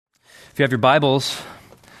If you have your Bibles,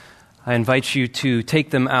 I invite you to take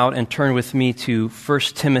them out and turn with me to 1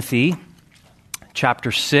 Timothy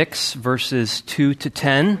chapter 6, verses 2 to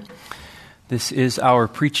 10. This is our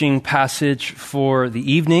preaching passage for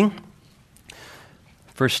the evening.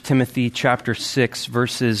 1 Timothy chapter 6,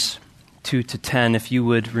 verses 2 to 10. If you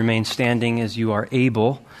would remain standing as you are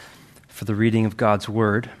able for the reading of God's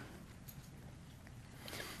Word.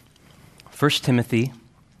 1 Timothy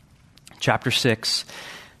chapter 6,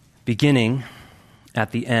 beginning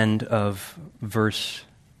at the end of verse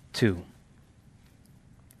 2.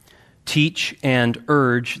 Teach and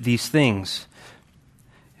urge these things.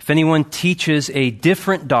 If anyone teaches a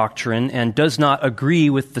different doctrine and does not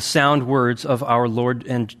agree with the sound words of our Lord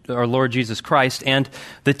Jesus Christ and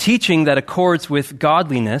the teaching that accords with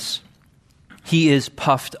godliness, he is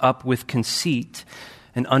puffed up with conceit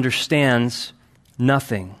and understands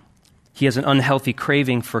nothing. He has an unhealthy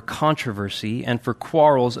craving for controversy and for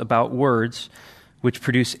quarrels about words, which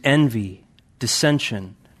produce envy,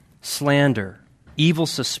 dissension, slander, evil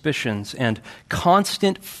suspicions, and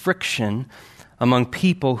constant friction among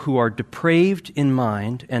people who are depraved in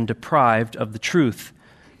mind and deprived of the truth,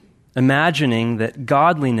 imagining that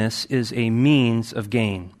godliness is a means of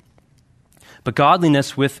gain. But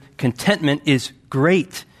godliness with contentment is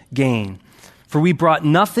great gain. For we brought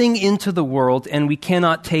nothing into the world, and we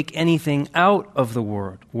cannot take anything out of the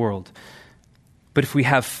world. But if we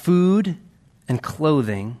have food and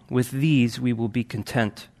clothing, with these we will be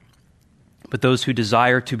content. But those who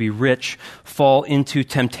desire to be rich fall into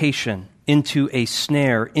temptation, into a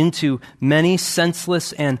snare, into many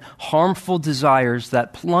senseless and harmful desires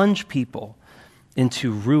that plunge people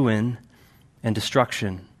into ruin and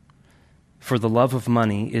destruction. For the love of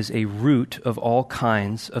money is a root of all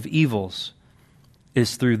kinds of evils. It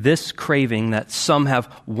is through this craving that some have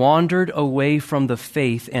wandered away from the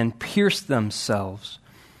faith and pierced themselves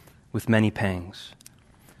with many pangs.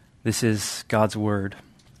 This is God's word.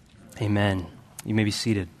 Amen. You may be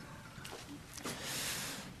seated.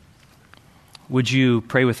 Would you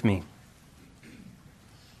pray with me?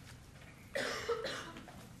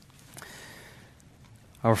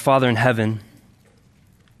 Our Father in heaven,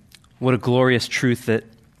 what a glorious truth that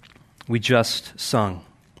we just sung.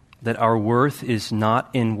 That our worth is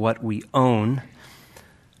not in what we own,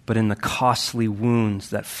 but in the costly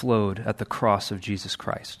wounds that flowed at the cross of Jesus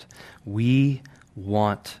Christ. We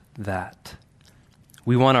want that.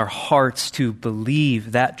 We want our hearts to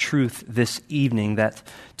believe that truth this evening, that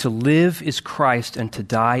to live is Christ and to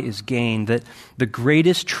die is gain, that the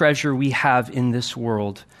greatest treasure we have in this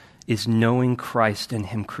world is knowing Christ and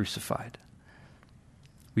Him crucified.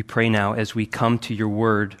 We pray now as we come to your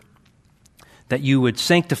word that you would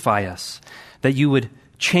sanctify us, that you would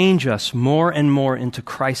change us more and more into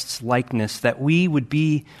Christ's likeness, that we would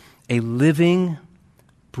be a living,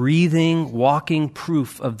 breathing, walking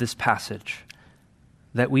proof of this passage,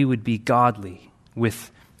 that we would be godly with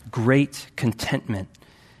great contentment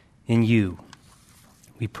in you.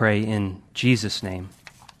 We pray in Jesus' name.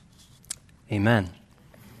 Amen.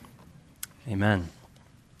 Amen.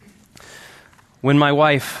 When my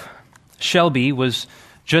wife, Shelby, was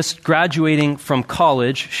just graduating from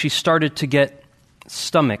college, she started to get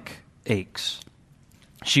stomach aches.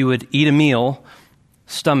 She would eat a meal,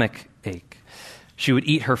 stomach ache. She would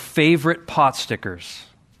eat her favorite pot stickers,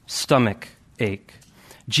 stomach ache.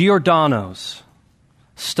 Giordano's,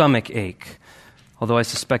 stomach ache. Although I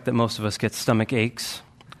suspect that most of us get stomach aches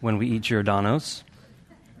when we eat Giordano's.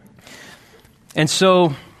 And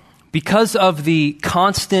so, because of the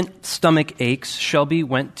constant stomach aches, Shelby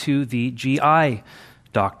went to the GI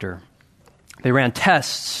doctor. They ran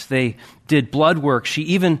tests, they did blood work, she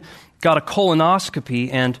even got a colonoscopy,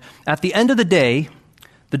 and at the end of the day,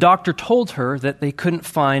 the doctor told her that they couldn't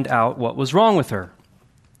find out what was wrong with her.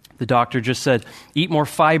 The doctor just said, eat more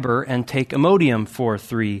fiber and take Imodium for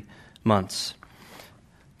 3 months.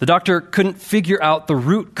 The doctor couldn't figure out the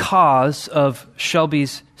root cause of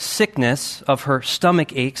Shelby's sickness, of her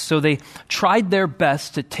stomach aches, so they tried their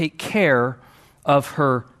best to take care of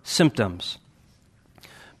her symptoms.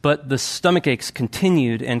 But the stomach aches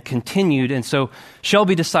continued, and so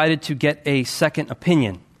Shelby decided to get a second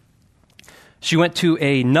opinion. She went to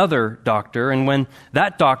another doctor, and when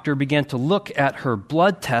that doctor began to look at her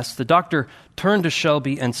blood tests, the doctor turned to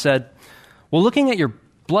Shelby and said, well, looking at your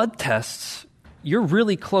blood tests, you're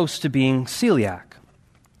really close to being celiac.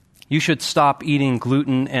 You should stop eating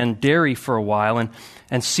gluten and dairy for a while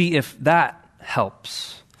and see if that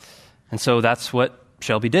helps. And so that's what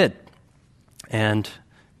Shelby did. And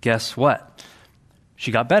guess what? She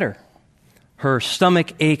got better. Her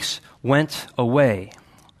stomach aches went away.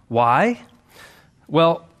 Why?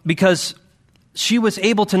 Well, because she was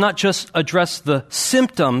able to not just address the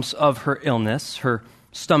symptoms of her illness, her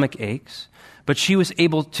stomach aches, but she was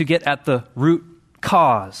able to get at the root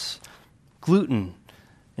cause, gluten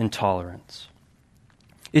intolerance.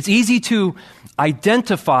 It's easy to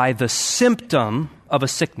identify the symptom of a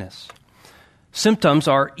sickness. Symptoms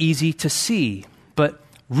are easy to see, but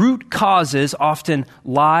root causes often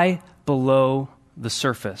lie below the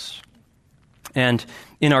surface. And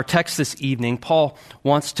in our text this evening, Paul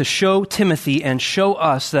wants to show Timothy and show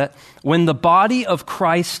us that when the body of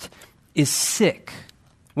Christ is sick,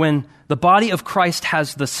 when the body of Christ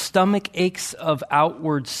has the stomach aches of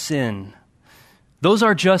outward sin, those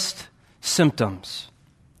are just symptoms.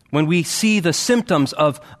 When we see the symptoms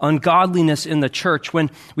of ungodliness in the church,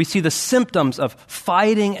 when we see the symptoms of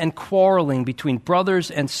fighting and quarreling between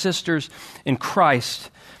brothers and sisters in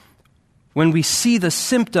Christ, when we see the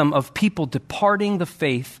symptom of people departing the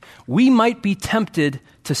faith, we might be tempted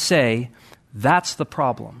to say, that's the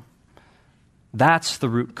problem. That's the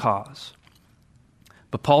root cause.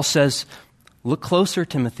 But Paul says, look closer,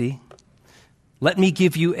 Timothy. Let me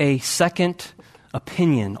give you a second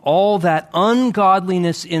opinion. All that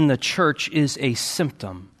ungodliness in the church is a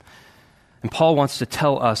symptom. And Paul wants to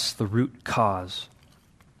tell us the root cause.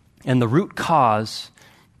 And the root cause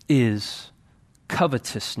is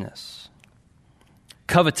covetousness.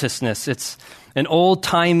 Covetousness, it's an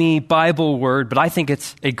old-timey Bible word, but I think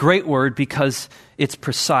it's a great word because it's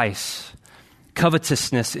precise.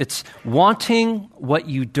 Covetousness, it's wanting what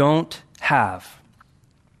you don't have.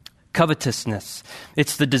 Covetousness,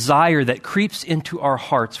 it's the desire that creeps into our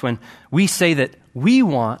hearts when we say that we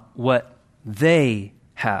want what they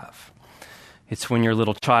have. It's when your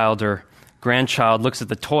little child or grandchild looks at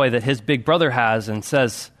the toy that his big brother has and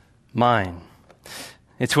says, mine.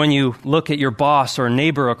 It's when you look at your boss or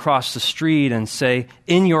neighbor across the street and say,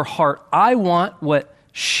 in your heart, I want what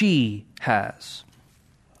she has.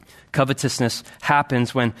 Covetousness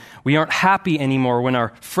happens when we aren't happy anymore, when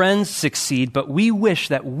our friends succeed, but we wish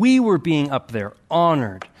that we were being up there,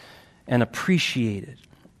 honored and appreciated.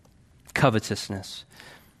 Covetousness.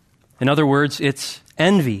 In other words, it's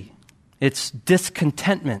envy, it's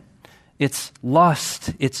discontentment, it's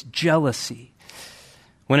lust, it's jealousy.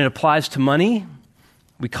 When it applies to money,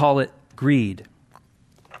 we call it greed.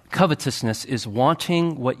 Covetousness is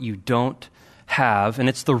wanting what you don't have, and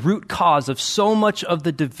it's the root cause of so much of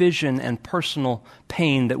the division and personal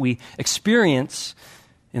pain that we experience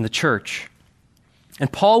in the church.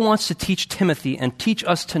 And Paul wants to teach Timothy and teach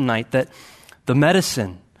us tonight that the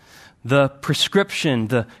medicine, the prescription,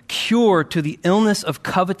 the cure to the illness of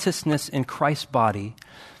covetousness in Christ's body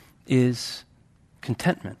is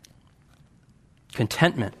contentment.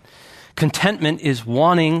 Contentment. Contentment is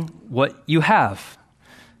wanting what you have.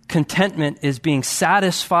 Contentment is being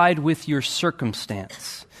satisfied with your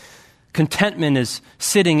circumstance. Contentment is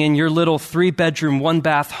sitting in your little 3-bedroom,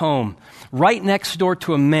 1-bath home right next door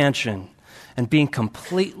to a mansion and being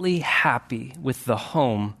completely happy with the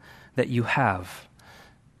home that you have.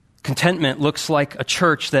 Contentment looks like a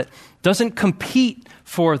church that doesn't compete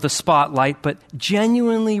for the spotlight, but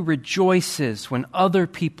genuinely rejoices when other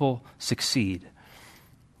people succeed.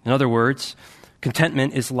 In other words,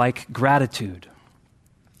 contentment is like gratitude.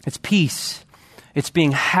 It's peace. It's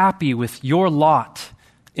being happy with your lot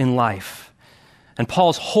in life. And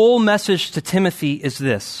Paul's whole message to Timothy is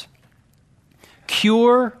this: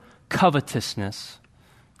 cure covetousness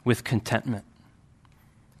with contentment.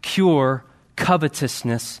 Cure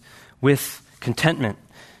covetousness with contentment.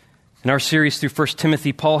 In our series through 1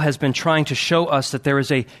 Timothy, Paul has been trying to show us that there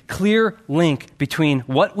is a clear link between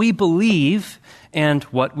what we believe and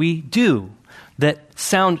what we do, that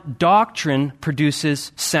sound doctrine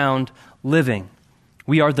produces sound living.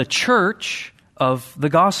 We are the church of the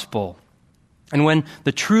gospel. And when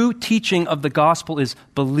the true teaching of the gospel is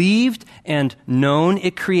believed and known,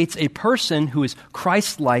 it creates a person who is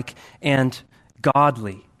Christ-like and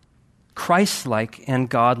godly. Christ-like and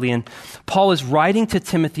godly. And Paul is writing to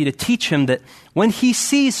Timothy to teach him that when he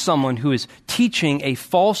sees someone who is teaching a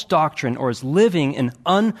false doctrine or is living an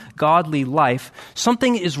ungodly life,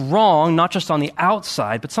 something is wrong, not just on the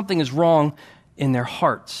outside, but something is wrong in their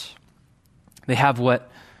hearts. They have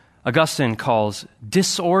what Augustine calls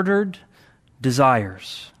disordered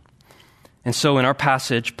desires. And so in our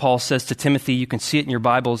passage, Paul says to Timothy, you can see it in your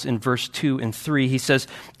Bibles in verse 2 and 3, he says,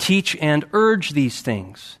 teach and urge these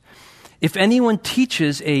things. If anyone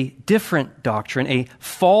teaches a different doctrine, a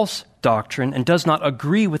false doctrine, and does not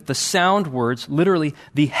agree with the sound words, literally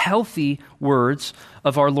the healthy words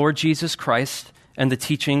of our Lord Jesus Christ and the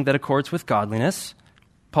teaching that accords with godliness,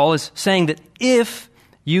 Paul is saying that if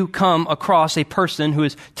you come across a person who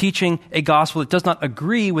is teaching a gospel that does not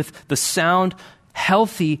agree with the sound,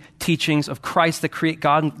 healthy teachings of Christ that create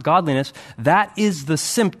godliness, that is the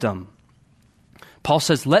symptom. Paul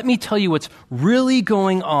says, let me tell you what's really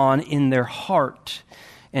going on in their heart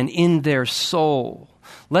and in their soul.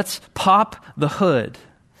 Let's pop the hood,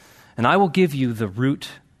 and I will give you the root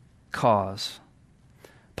cause.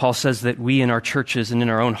 Paul says that we in our churches and in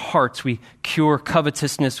our own hearts, we cure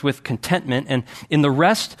covetousness with contentment. And in the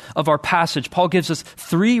rest of our passage, Paul gives us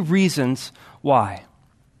 3 reasons why.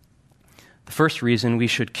 The first reason we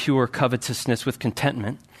should cure covetousness with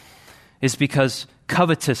contentment is because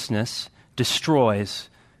covetousness destroys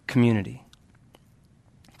community.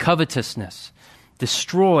 Covetousness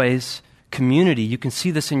destroys community. You can see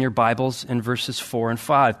this in your Bibles in verses 4 and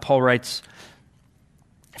 5. Paul writes,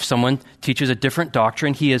 if someone teaches a different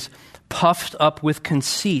doctrine, he is puffed up with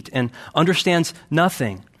conceit and understands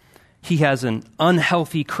nothing. He has an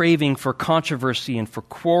unhealthy craving for controversy and for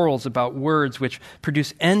quarrels about words which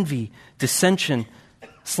produce envy, dissension,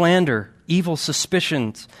 slander, evil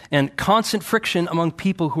suspicions, and constant friction among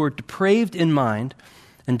people who are depraved in mind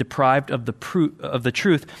and deprived of the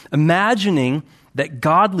truth, imagining that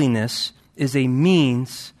godliness is a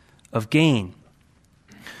means of gain.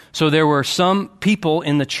 So there were some people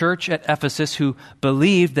in the church at Ephesus who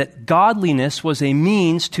believed that godliness was a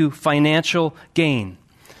means to financial gain.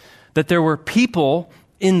 That there were people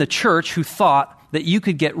in the church who thought that you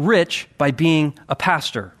could get rich by being a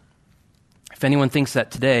pastor. If anyone thinks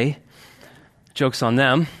that today, joke's on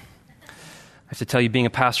them. I have to tell you, being a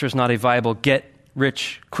pastor is not a viable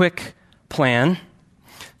get-rich-quick plan.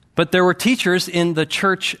 But there were teachers in the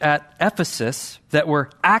church at Ephesus that were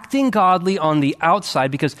acting godly on the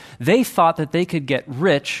outside because they thought that they could get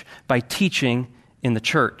rich by teaching in the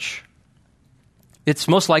church. It's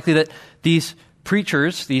most likely that these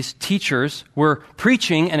preachers, these teachers, were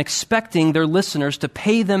preaching and expecting their listeners to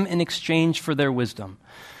pay them in exchange for their wisdom.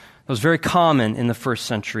 That was very common in the first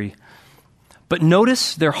century. But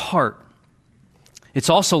notice their heart. It's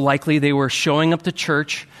also likely they were showing up to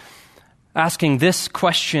church asking this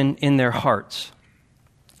question in their hearts: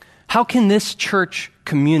 how can this church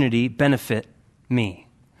community benefit me?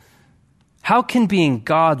 How can being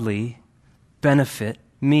godly benefit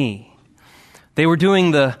me? They were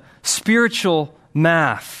doing the spiritual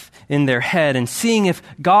math in their head and seeing if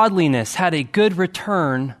godliness had a good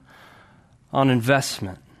return on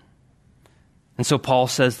investment. And so Paul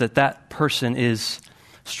says that that person is,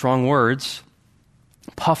 strong words,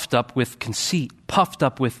 puffed up with conceit, puffed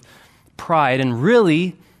up with pride, and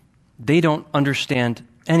really, they don't understand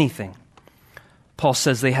anything. Paul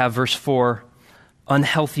says they have, verse 4,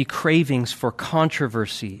 unhealthy cravings for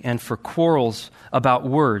controversy and for quarrels about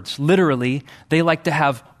words. Literally, they like to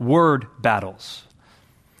have word battles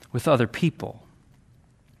with other people.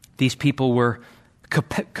 These people were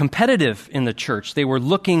competitive in the church. They were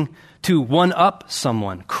looking to one-up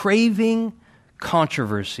someone, craving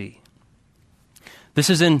controversy. This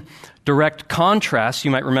is in direct contrast,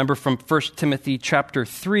 you might remember, from 1 Timothy chapter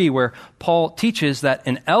 3, where Paul teaches that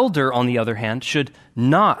an elder, on the other hand, should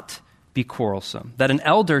not be quarrelsome, that an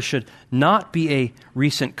elder should not be a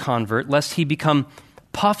recent convert, lest he become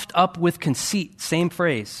puffed up with conceit, same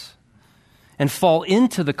phrase, and fall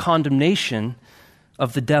into the condemnation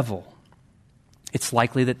of the devil. It's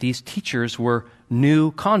likely that these teachers were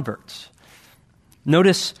new converts.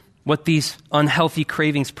 Notice what these unhealthy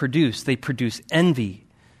cravings produce. They produce envy,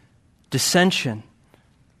 dissension,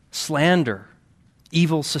 slander,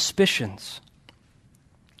 evil suspicions.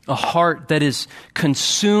 A heart that is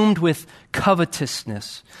consumed with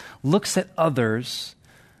covetousness looks at others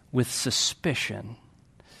with suspicion.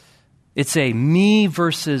 It's a me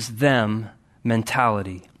versus them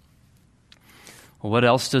mentality. Well, what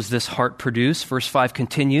else does this heart produce? Verse 5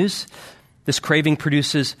 continues. This craving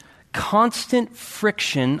produces constant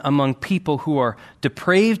friction among people who are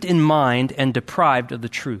depraved in mind and deprived of the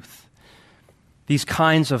truth. These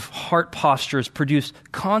kinds of heart postures produce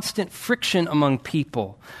constant friction among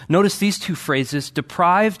people. Notice these two phrases: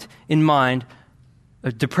 depraved in mind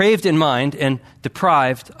and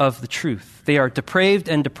deprived of the truth. They are depraved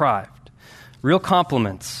and deprived. Real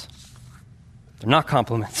compliments. They're not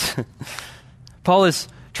compliments. Paul is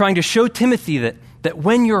trying to show Timothy that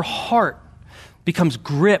when your heart becomes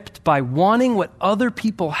gripped by wanting what other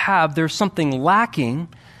people have, there's something lacking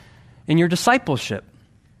in your discipleship.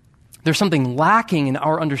 There's something lacking in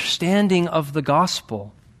our understanding of the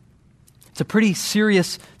gospel. It's a pretty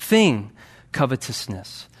serious thing,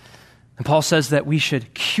 covetousness. And Paul says that we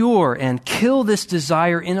should cure and kill this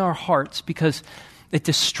desire in our hearts because it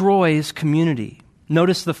destroys community.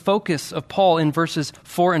 Notice the focus of Paul in verses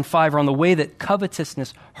 4 and 5 are on the way that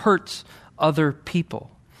covetousness hurts other people.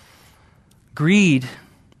 Greed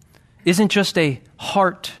isn't just a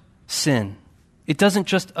heart sin. It doesn't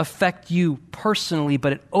just affect you personally,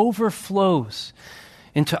 but it overflows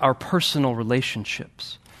into our personal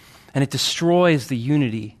relationships. And it destroys the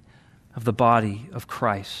unity of the body of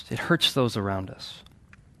Christ. It hurts those around us.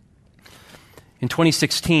 In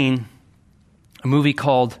 2016, a movie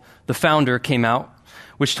called The Founder came out,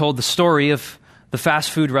 which told the story of the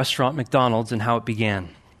fast food restaurant McDonald's and how it began.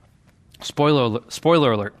 Spoiler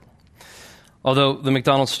alert. Although the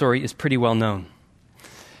McDonald's story is pretty well known.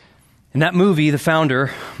 In that movie, The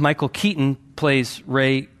Founder, Michael Keaton plays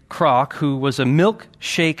Ray Kroc, who was a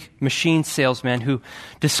milkshake machine salesman who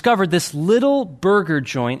discovered this little burger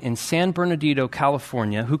joint in San Bernardino,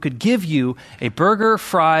 California, who could give you a burger,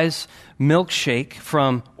 fries, milkshake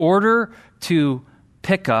from order to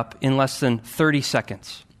pickup in less than 30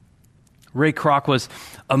 seconds. Ray Kroc was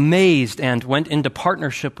amazed and went into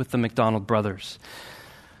partnership with the McDonald brothers.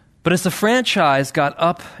 But as the franchise got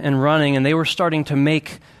up and running and they were starting to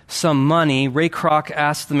make some money, Ray Kroc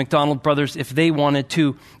asked the McDonald brothers if they wanted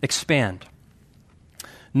to expand.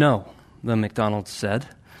 No, the McDonald's said.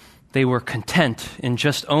 They were content in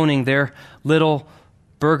just owning their little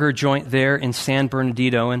burger joint there in San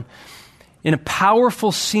Bernardino. And in a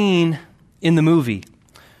powerful scene in the movie,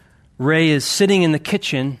 Ray is sitting in the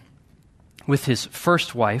kitchen with his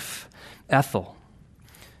first wife, Ethel.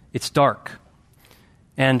 It's dark.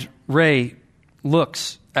 And Ray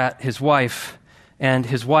looks at his wife, and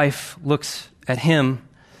his wife looks at him.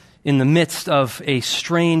 In the midst of a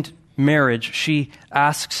strained marriage, she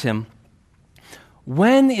asks him,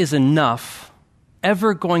 "When is enough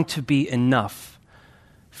ever going to be enough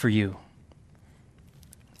for you?"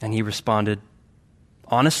 And he responded,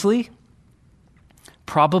 "Honestly,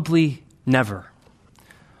 probably never.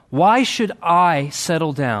 Why should I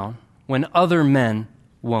settle down when other men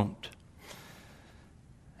won't?"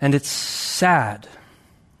 And it's sad.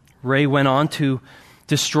 Ray went on to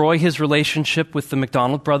destroy his relationship with the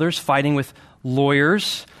McDonald brothers, fighting with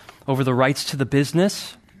lawyers over the rights to the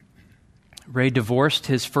business. Ray divorced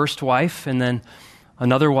his first wife and then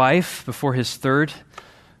another wife before his third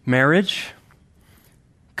marriage.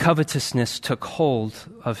 Covetousness took hold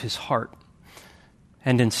of his heart.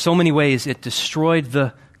 And in so many ways, it destroyed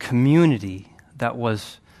the community that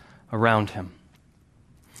was around him.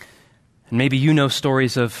 And maybe you know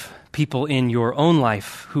stories of people in your own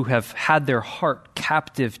life who have had their heart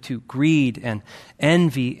captive to greed and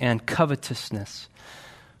envy and covetousness,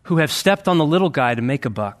 who have stepped on the little guy to make a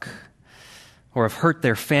buck, or have hurt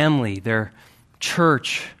their family, their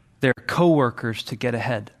church, their coworkers to get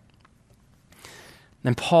ahead.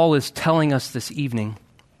 And Paul is telling us this evening,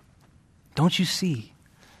 don't you see?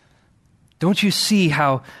 Don't you see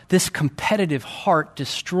how this competitive heart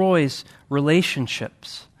destroys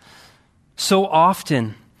relationships? So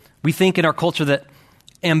often, we think in our culture that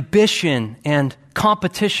ambition and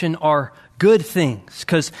competition are good things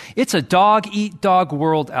because it's a dog-eat-dog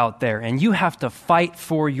world out there, and you have to fight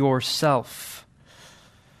for yourself.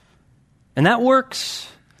 And that works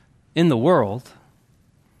in the world,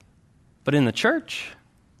 but in the church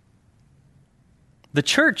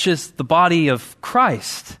is the body of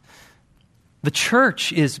Christ. The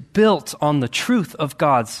church is built on the truth of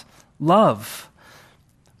God's love.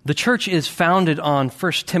 The church is founded on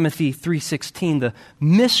 1 Timothy 3:16, the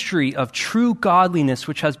mystery of true godliness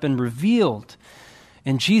which has been revealed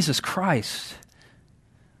in Jesus Christ.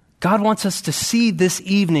 God wants us to see this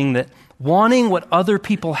evening that wanting what other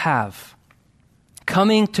people have,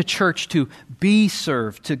 coming to church to be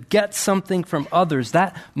served, to get something from others,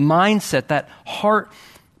 that mindset, that heart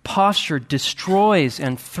posture destroys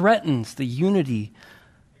and threatens the unity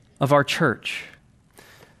of our church.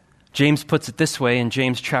 James puts it this way in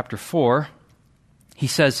James chapter 4. He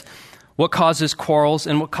says, "What causes quarrels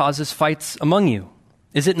and what causes fights among you?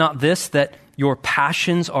 Is it not this, that your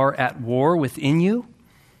passions are at war within you?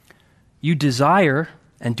 You desire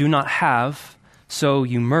and do not have, so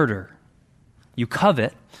you murder. You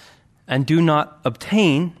covet and do not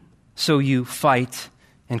obtain, so you fight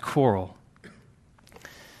and quarrel."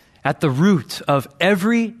 At the root of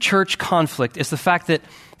every church conflict is the fact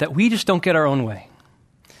that we just don't get our own way.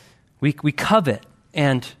 We covet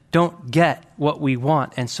and don't get what we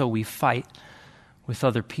want, and so we fight with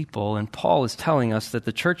other people. And Paul is telling us that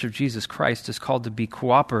the Church of Jesus Christ is called to be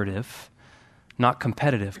cooperative, not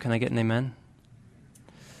competitive. Can I get an amen?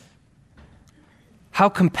 How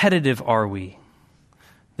competitive are we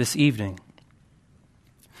this evening?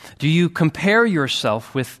 Do you compare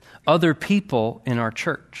yourself with other people in our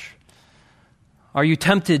church? Are you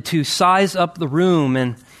tempted to size up the room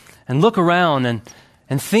and look around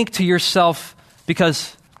and think to yourself,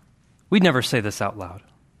 because we'd never say this out loud,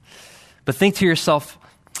 but think to yourself,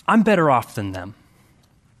 I'm better off than them.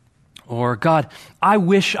 Or, God, I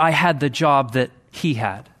wish I had the job that he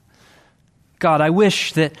had. God, I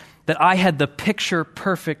wish that I had the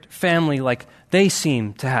picture-perfect family like they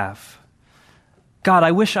seem to have. God,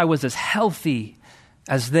 I wish I was as healthy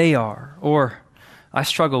as they are. Or, I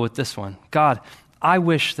struggle with this one. God, I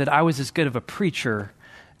wish that I was as good of a preacher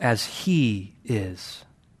as he is.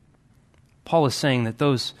 Paul is saying that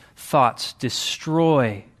those thoughts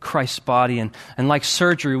destroy Christ's body, and like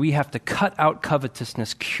surgery, we have to cut out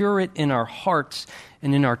covetousness, cure it in our hearts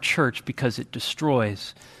and in our church because it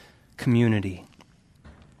destroys community.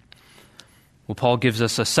 Well, Paul gives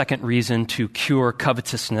us a second reason to cure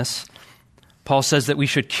covetousness. Paul says that we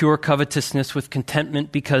should cure covetousness with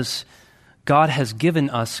contentment because God has given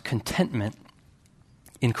us contentment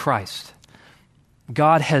in Christ.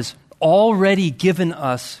 God has already given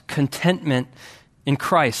us contentment in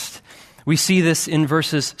Christ. We see this in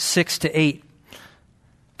verses 6 to 8.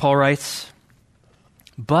 Paul writes,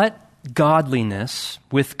 "But godliness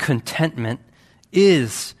with contentment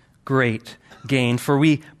is great gain, for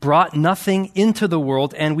we brought nothing into the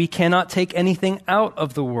world, and we cannot take anything out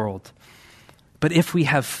of the world. But if we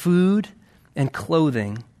have food and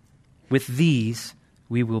clothing, with these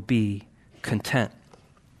we will be content."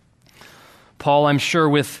 Paul, I'm sure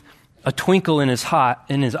with a twinkle in his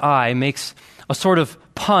eye, makes a sort of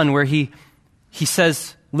pun where he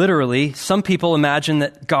says literally, some people imagine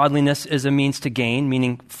that godliness is a means to gain,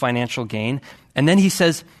 meaning financial gain. And then he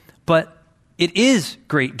says, but it is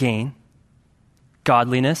great gain,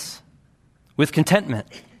 godliness with contentment.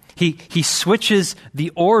 He switches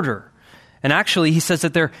the order. And actually, he says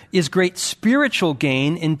that there is great spiritual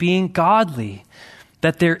gain in being godly,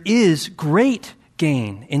 that there is great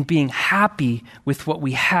gain in being happy with what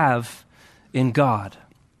we have in God.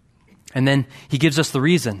 And then he gives us the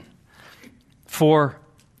reason. For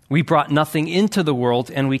we brought nothing into the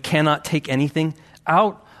world, and we cannot take anything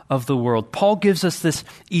out of the world. Paul gives us this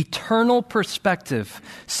eternal perspective,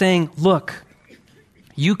 saying, look,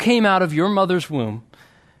 you came out of your mother's womb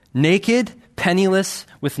naked, penniless,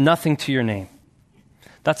 with nothing to your name.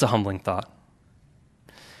 That's a humbling thought.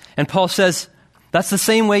 And Paul says, that's the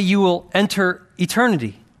same way you will enter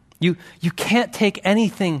eternity. You can't take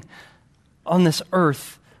anything on this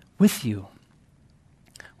earth with you.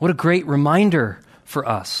 What a great reminder for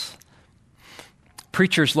us.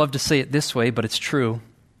 Preachers love to say it this way, but it's true.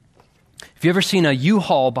 Have you ever seen a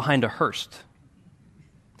U-Haul behind a hearse?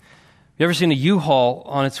 Have you ever seen a U-Haul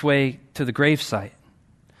on its way to the gravesite?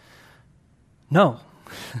 No.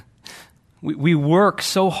 We work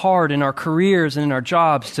so hard in our careers and in our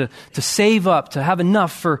jobs to save up, to have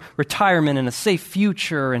enough for retirement and a safe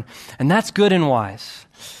future, and that's good and wise.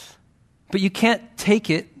 But you can't take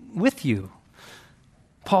it with you.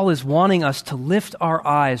 Paul is wanting us to lift our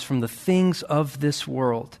eyes from the things of this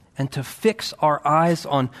world and to fix our eyes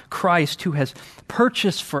on Christ, who has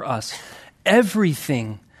purchased for us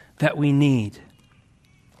everything that we need.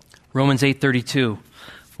 Romans 8:32,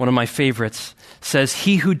 one of my favorites, says,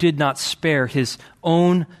 "He who did not spare his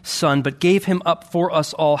own son, but gave him up for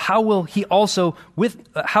us all, how will he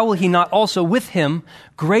not also with him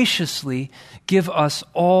graciously give us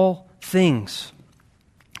all things?"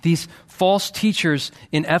 These false teachers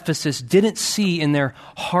in Ephesus didn't see in their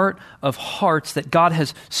heart of hearts that God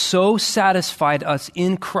has so satisfied us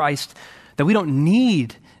in Christ that we don't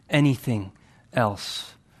need anything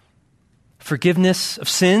else. Forgiveness of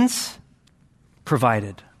sins,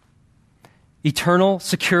 provided. Eternal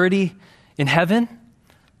security in heaven,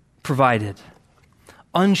 provided.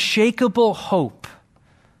 Unshakable hope,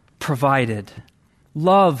 provided.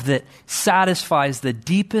 Love that satisfies the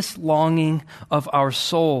deepest longing of our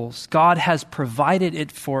souls. God has provided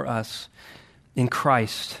it for us in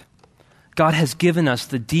Christ. God has given us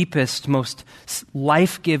the deepest, most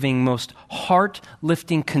life-giving, most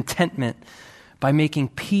heart-lifting contentment by making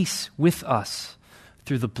peace with us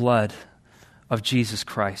through the blood of Jesus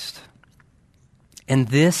Christ. And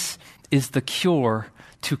this is the cure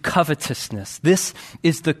to covetousness. This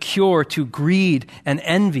is the cure to greed and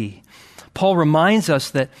envy. Paul reminds us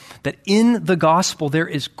that in the gospel there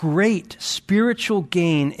is great spiritual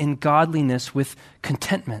gain in godliness with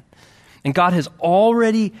contentment. And God has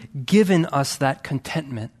already given us that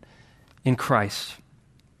contentment in Christ.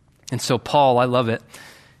 And so Paul, I love it,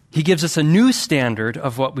 he gives us a new standard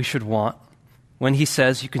of what we should want when he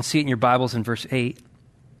says, you can see it in your Bibles in verse 8,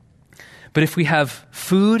 "But if we have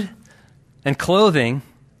food and clothing,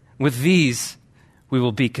 with these we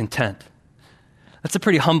will be content." That's a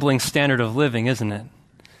pretty humbling standard of living, isn't it?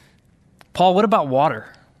 Paul, what about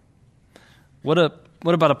water? What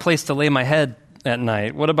about a place to lay my head at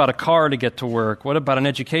night? What about a car to get to work? What about an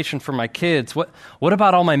education for my kids? What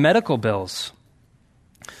about all my medical bills?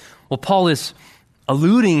 Well, Paul is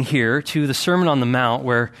alluding here to the Sermon on the Mount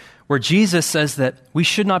where Jesus says that we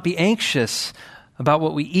should not be anxious about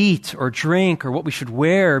what we eat or drink or what we should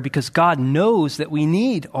wear because God knows that we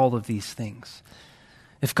need all of these things.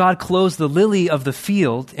 If God clothes the lily of the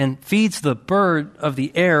field and feeds the bird of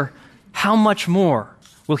the air, how much more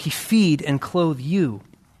will he feed and clothe you?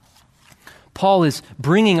 Paul is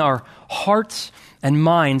bringing our hearts and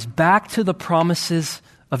minds back to the promises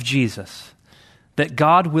of Jesus, that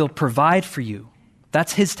God will provide for you.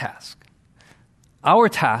 That's his task. Our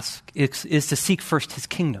task is to seek first his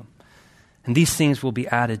kingdom, and these things will be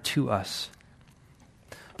added to us.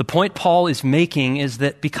 The point Paul is making is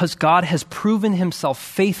that because God has proven himself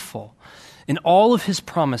faithful in all of his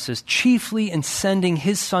promises, chiefly in sending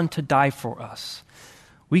his Son to die for us,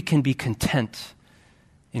 we can be content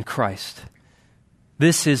in Christ.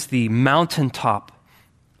 This is the mountaintop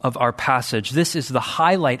of our passage. This is the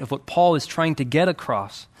highlight of what Paul is trying to get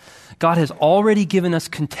across. God has already given us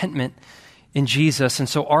contentment in Jesus, and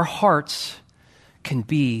so our hearts can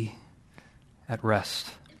be at rest.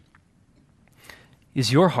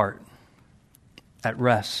 Is your heart at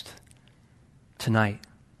rest tonight?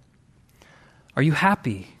 Are you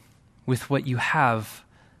happy with what you have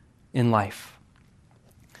in life?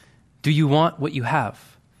 Do you want what you have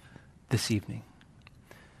this evening?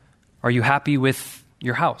 Are you happy with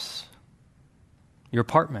your house, your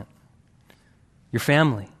apartment, your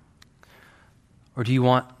family? Or do you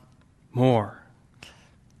want more?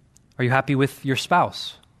 Are you happy with your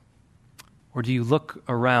spouse? Or do you look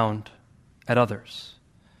around at others?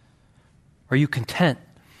 Are you content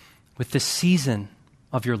with this season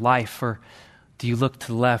of your life? Or do you look to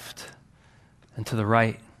the left and to the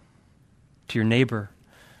right, to your neighbor,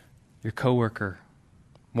 your coworker,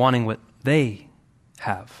 wanting what they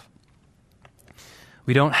have?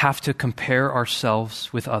 We don't have to compare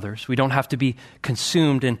ourselves with others. We don't have to be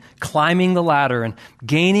consumed in climbing the ladder and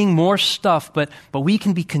gaining more stuff, but we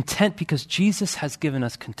can be content because Jesus has given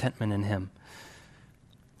us contentment in him.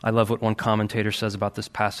 I love what one commentator says about this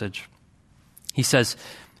passage. He says,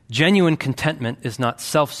 genuine contentment is not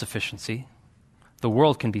self-sufficiency. The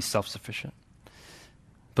world can be self-sufficient.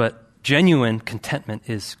 But genuine contentment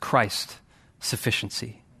is Christ's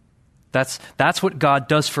sufficiency. That's what God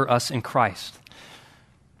does for us in Christ.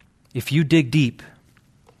 If you dig deep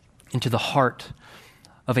into the heart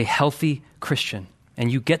of a healthy Christian and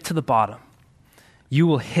you get to the bottom, you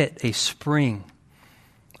will hit a spring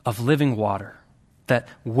of living water that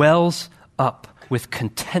wells up with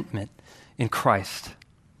contentment in Christ.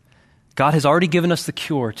 God has already given us the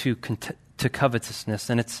cure to covetousness,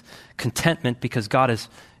 and it's contentment because God has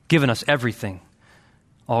given us everything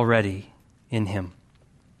already in him.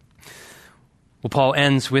 Well, Paul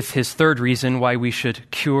ends with his third reason why we should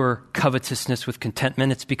cure covetousness with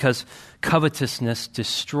contentment. It's because covetousness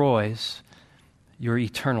destroys your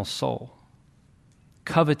eternal soul.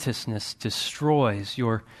 Covetousness destroys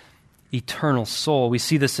your eternal soul. We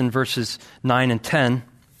see this in verses 9 and 10.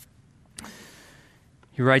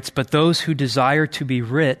 He writes, "But those who desire to be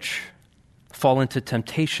rich fall into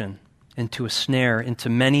temptation, into a snare, into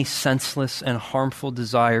many senseless and harmful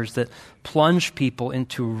desires that plunge people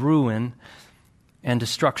into ruin and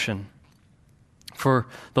destruction. For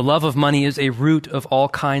the love of money is a root of all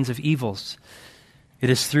kinds of evils. It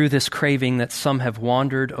is through this craving that some have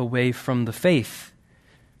wandered away from the faith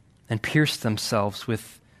and pierced themselves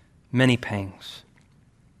with many pangs."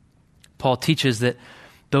 Paul teaches that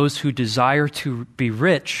those who desire to be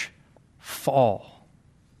rich fall.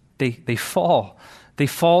 They fall. They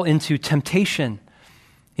fall into temptation,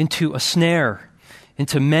 into a snare,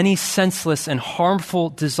 into many senseless and harmful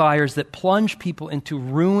desires that plunge people into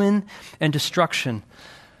ruin and destruction.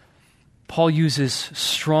 Paul uses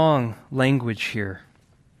strong language here.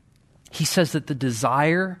 He says that the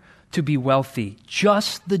desire to be wealthy,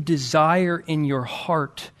 just the desire in your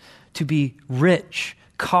heart to be rich,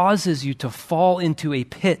 causes you to fall into a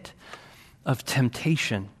pit of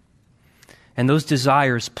temptation. And those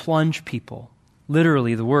desires plunge people.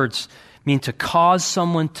 Literally, the words mean to cause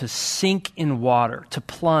someone to sink in water, to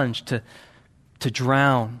plunge, to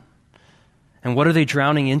drown. And what are they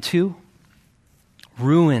drowning into?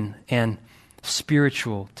 Ruin and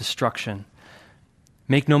spiritual destruction.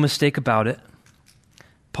 Make no mistake about it.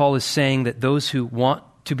 Paul is saying that those who want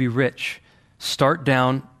to be rich start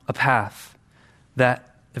down a path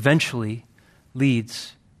that eventually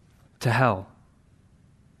leads to hell.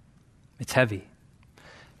 It's heavy.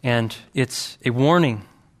 And it's a warning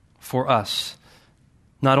for us.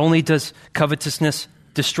 Not only does covetousness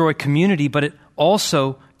destroy community, but it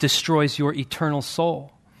also destroys your eternal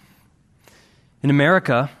soul. In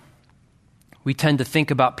America, we tend to think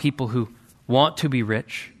about people who want to be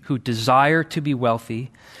rich, who desire to be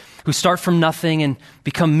wealthy, who start from nothing and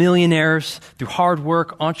become millionaires through hard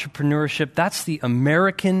work, entrepreneurship. That's the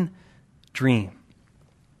American dream.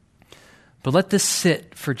 But let this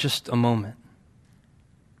sit for just a moment.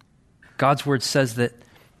 God's word says that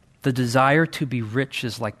the desire to be rich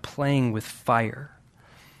is like playing with fire.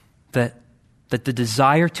 That the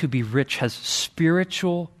desire to be rich has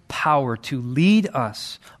spiritual power to lead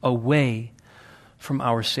us away from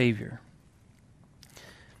our Savior.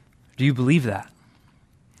 Do you believe that?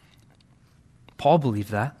 Paul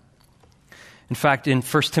believed that. In fact, in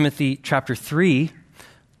 1 Timothy chapter 3,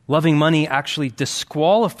 loving money actually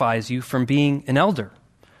disqualifies you from being an elder.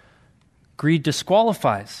 Greed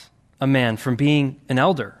disqualifies a man from being an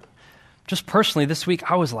elder. Just personally, this week,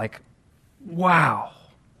 I was like, wow.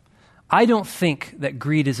 I don't think that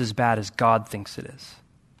greed is as bad as God thinks it is.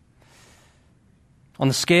 On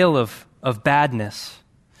the scale of badness,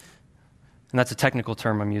 and that's a technical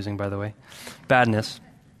term I'm using, by the way, badness,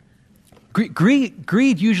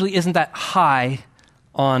 greed usually isn't that high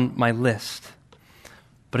on my list,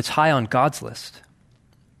 but it's high on God's list.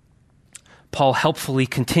 Paul helpfully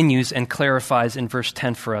continues and clarifies in verse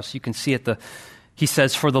 10 for us. You can see it. He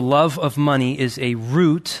says, "For the love of money is a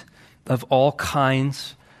root of all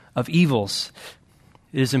kinds of evils."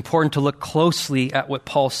 It is important to look closely at what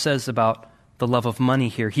Paul says about the love of money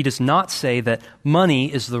here. He does not say that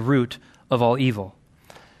money is the root of all evil.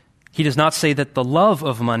 He does not say that the love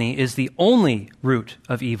of money is the only root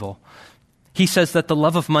of evil. He says that the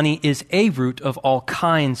love of money is a root of all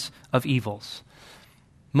kinds of evils.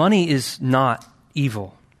 Money is not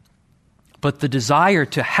evil, but the desire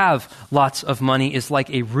to have lots of money is like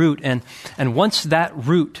a root, and once that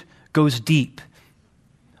root goes deep,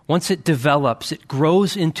 once it develops, it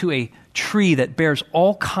grows into a tree that bears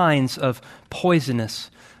all kinds of poisonous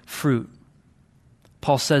fruit.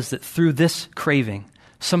 Paul says that through this craving,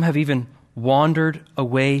 some have even wandered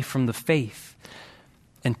away from the faith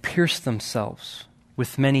and pierced themselves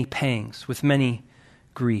with many pangs, with many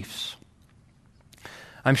griefs.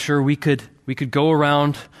 I'm sure we could go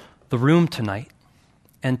around the room tonight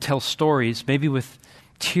and tell stories, maybe with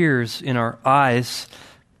tears in our eyes,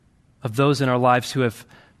 of those in our lives who have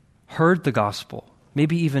heard the gospel,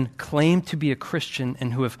 maybe even claimed to be a Christian,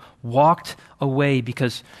 and who have walked away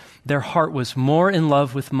because their heart was more in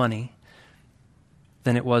love with money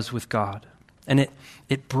than it was with God. And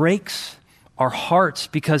it breaks our hearts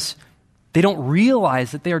because they don't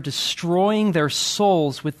realize that they are destroying their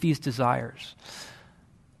souls with these desires.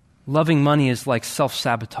 Loving money is like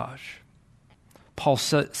self-sabotage. Paul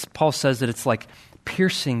says that it's like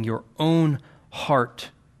piercing your own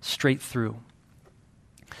heart straight through.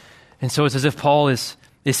 And so it's as if Paul is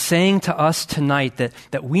saying to us tonight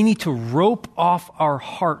that we need to rope off our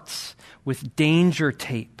hearts with danger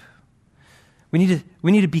tape. We need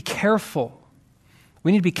to be careful.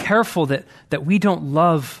 We need to be careful that we don't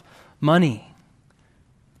love money,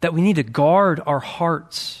 that we need to guard our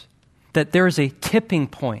hearts, that there is a tipping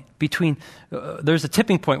point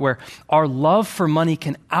where our love for money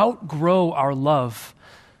can outgrow our love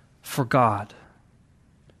for God.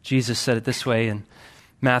 Jesus said it this way in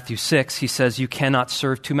Matthew 6. He says, "You cannot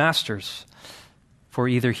serve two masters, for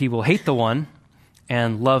either he will hate the one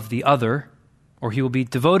and love the other, or he will be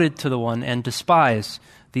devoted to the one and despise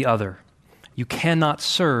the other. You cannot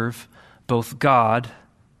serve both God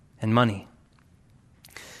and money."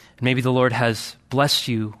 And maybe the Lord has blessed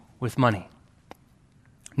you with money.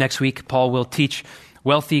 Next week, Paul will teach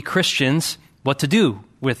wealthy Christians what to do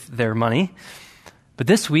with their money. But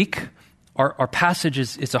this week, our passage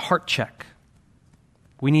is a heart check.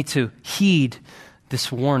 We need to heed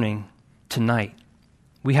this warning tonight.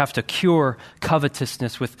 We have to cure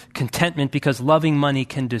covetousness with contentment because loving money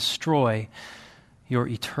can destroy your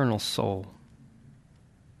eternal soul.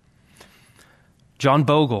 John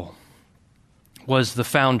Bogle was the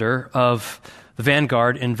founder of the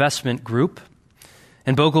Vanguard Investment Group,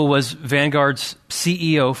 and Bogle was Vanguard's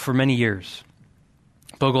CEO for many years.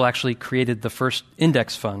 Bogle actually created the first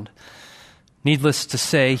index fund. Needless to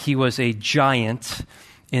say, he was a giant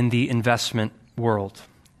in the investment world.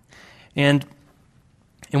 And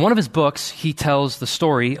in one of his books, he tells the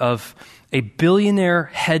story of a billionaire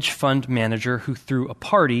hedge fund manager who threw a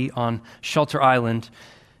party on Shelter Island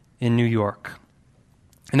in New York.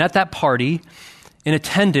 And at that party, in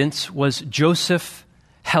attendance was Joseph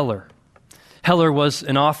Heller. Heller was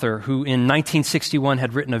an author who in 1961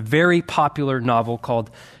 had written a very popular novel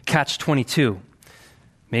called Catch-22.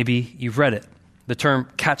 Maybe you've read it. The term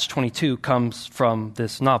Catch-22 comes from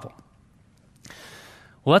this novel.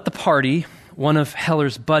 Well, at the party, one of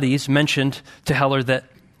Heller's buddies mentioned to Heller that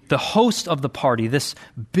the host of the party, this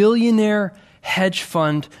billionaire hedge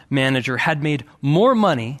fund manager, had made more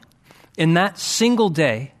money in that single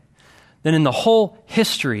day than in the whole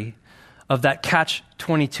history of that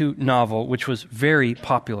Catch-22 novel, which was very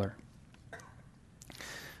popular.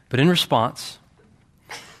 But in response,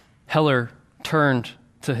 Heller turned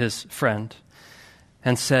to his friend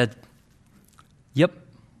and said, "Yep,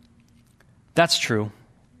 that's true.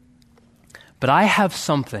 But I have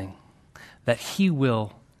something that he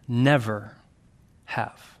will never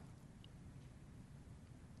have.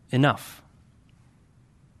 Enough.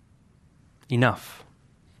 Enough."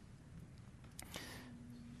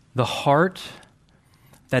 The heart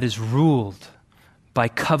that is ruled by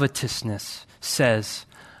covetousness says,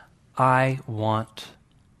 "I want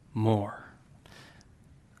more."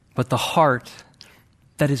 But the heart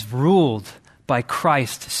that is ruled by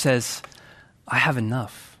Christ says, "I have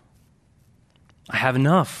enough. I have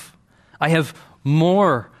enough. I have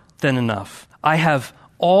more than enough. I have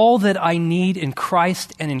all that I need in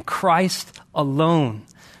Christ and in Christ alone.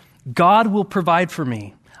 God will provide for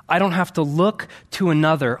me. I don't have to look to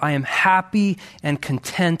another. I am happy and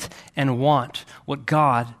content and want what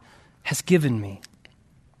God has given me."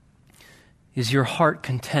 Is your heart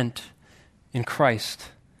content in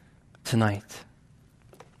Christ tonight?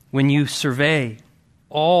 When you survey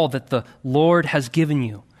all that the Lord has given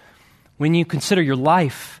you, when you consider your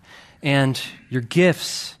life and your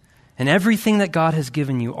gifts and everything that God has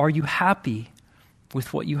given you, are you happy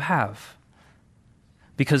with what you have?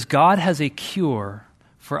 Because God has a cure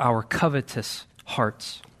for our covetous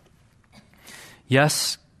hearts.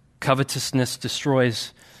 Yes, covetousness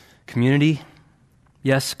destroys community.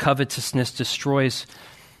 Yes, covetousness destroys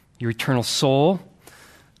your eternal soul.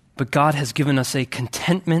 But God has given us a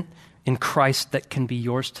contentment in Christ that can be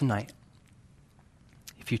yours tonight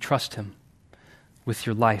if you trust Him with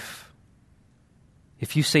your life.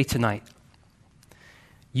 If you say tonight,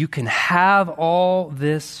 "You can have all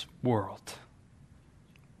this world,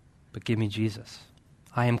 but give me Jesus.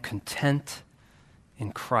 I am content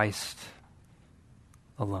in Christ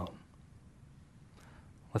alone."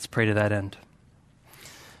 Let's pray to that end.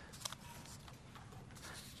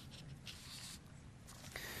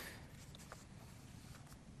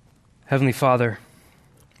 Heavenly Father,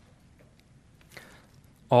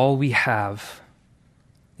 all we have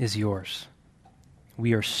is yours.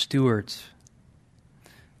 We are stewards.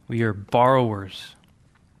 We are borrowers.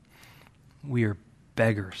 We are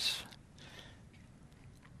beggars.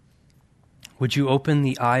 Would you open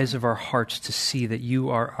the eyes of our hearts to see that you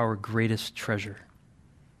are our greatest treasure?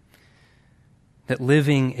 That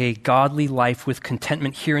living a godly life with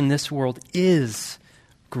contentment here in this world is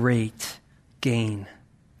great gain.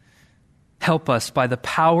 Help us by the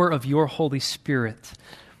power of your Holy Spirit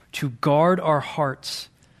to guard our hearts,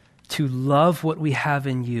 to love what we have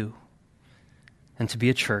in you, and to be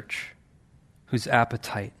a church whose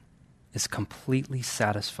appetite is completely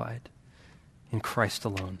satisfied in Christ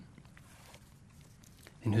alone.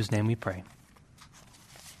 In whose name we pray.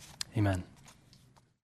 Amen.